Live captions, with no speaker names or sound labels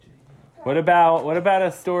What about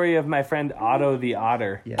a story of my friend Otto the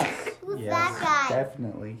Otter? Yes. Who's that guy?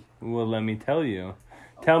 Definitely. Well, let me tell you.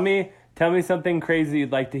 Tell me something crazy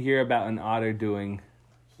you'd like to hear about an otter doing.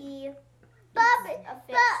 He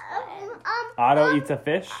Otto eats a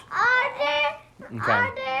fish? Otter. Okay.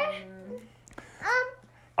 Otter.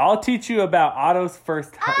 I'll teach you about Otto's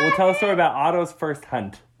first hunt. We'll tell a story about Otto's first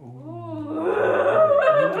hunt. No,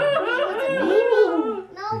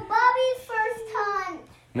 Bobby's first hunt.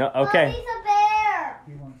 No, okay.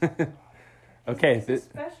 Bobby's a bear. Okay.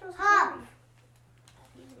 Hop.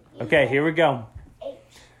 Okay, here we go.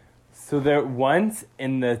 So there once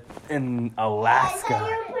in I thought you Alaska.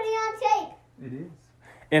 were putting on tape. It is.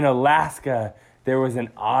 In Alaska, there was an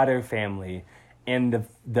otter family, and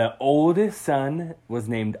the oldest son was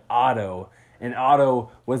named Otto, and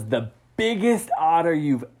Otto was the biggest otter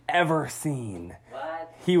you've ever seen.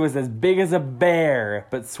 What? He was as big as a bear,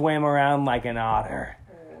 but swam around like an otter.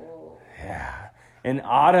 Oh. Yeah. And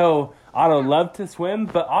Otto loved to swim,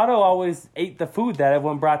 but Otto always ate the food that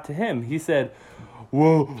everyone brought to him. He said,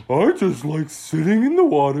 "Well, I just like sitting in the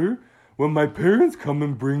water when my parents come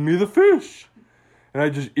and bring me the fish. And I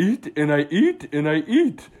just eat and I eat and I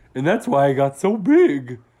eat. And that's why I got so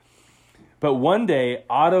big." But one day,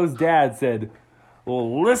 Otto's dad said,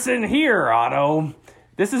 "Well, listen here, Otto.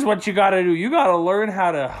 This is what you gotta do. You gotta learn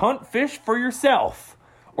how to hunt fish for yourself.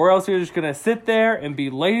 Or else you're just gonna sit there and be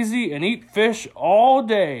lazy and eat fish all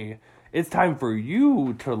day. It's time for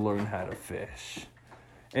you to learn how to fish."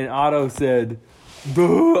 And Otto said,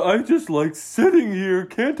 "Duh, I just like sitting here.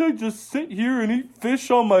 Can't I just sit here and eat fish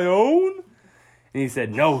on my own?" And he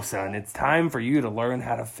said, "No, son, it's time for you to learn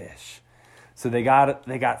how to fish." So they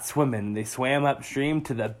got swimming. They swam upstream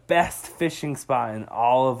to the best fishing spot in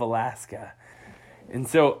all of Alaska. And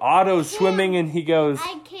so Otto's swimming and he goes,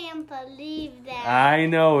 I can't believe that. I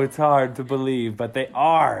know it's hard to believe, but they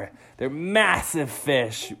are. They're massive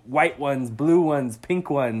fish. White ones, blue ones, pink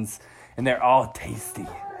ones, and they're all tasty.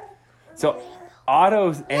 So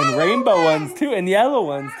Otto's and rainbow ones too, and yellow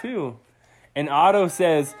ones too. And Otto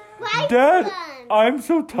says, "Dad, I'm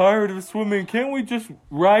so tired of swimming. Can't we just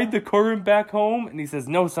ride the current back home?" And he says,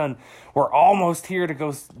 "No, son, we're almost here to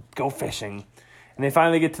go fishing." And they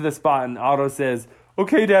finally get to the spot, and Otto says,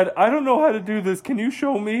 "Okay, Dad, I don't know how to do this. Can you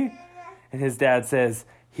show me?" And his dad says,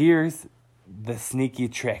 "Here's the sneaky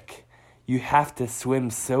trick. You have to swim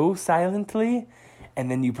so silently,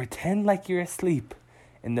 and then you pretend like you're asleep.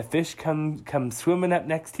 And the fish come swimming up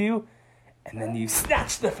next to you, and then you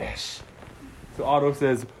snatch the fish." So Otto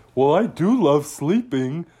says, "Well, I do love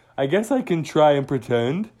sleeping. I guess I can try and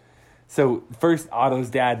pretend." So first, Otto's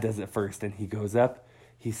dad does it first, and he goes up.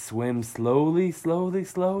 He swims slowly,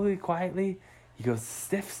 quietly. He goes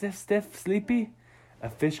stiff, sleepy. A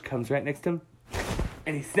fish comes right next to him,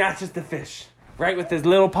 and he snatches the fish right with his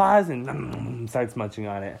little paws and starts munching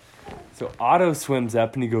on it. So Otto swims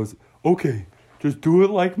up, and he goes, "Okay, just do it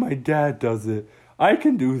like my dad does it. I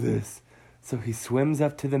can do this." So he swims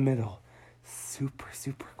up to the middle, super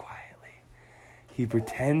quietly. He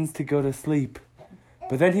pretends to go to sleep,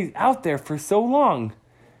 but then he's out there for so long.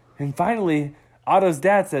 And finally, Otto's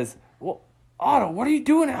dad says, "Well, Otto, what are you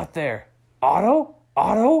doing out there? Otto?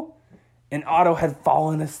 And Otto had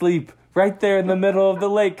fallen asleep right there in the middle of the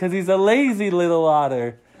lake because he's a lazy little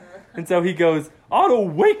otter. And so he goes, "Otto,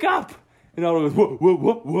 wake up!" And Otto goes,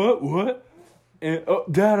 What? And, "Oh,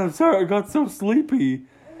 Dad, I'm sorry, I got so sleepy."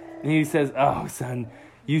 And he says, "Oh, son,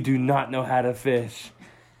 you do not know how to fish."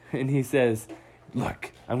 And he says,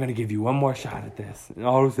 "Look, I'm going to give you one more shot at this." And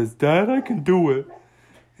Otto says, "Dad, I can do it."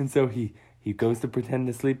 And so he goes to pretend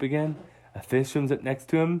to sleep again. A fish swims up next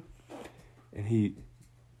to him. And he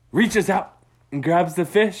reaches out and grabs the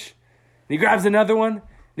fish. And he grabs another one.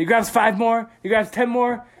 And he grabs 5 more. He grabs 10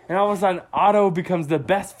 more. And all of a sudden, Otto becomes the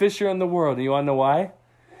best fisher in the world. And you want to know why?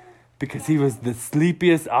 Because he was the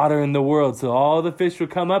sleepiest otter in the world. So all the fish would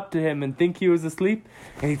come up to him and think he was asleep.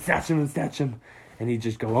 And he'd snatch him. And he'd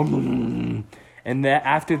just go, And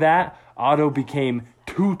after that, Otto became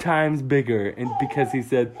 2 times bigger. And because he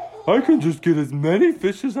said, "I can just get as many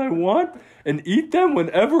fish as I want and eat them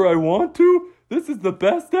whenever I want to. This is the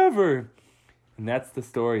best ever." And that's the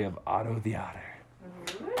story of Otto the Otter.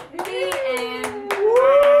 The end.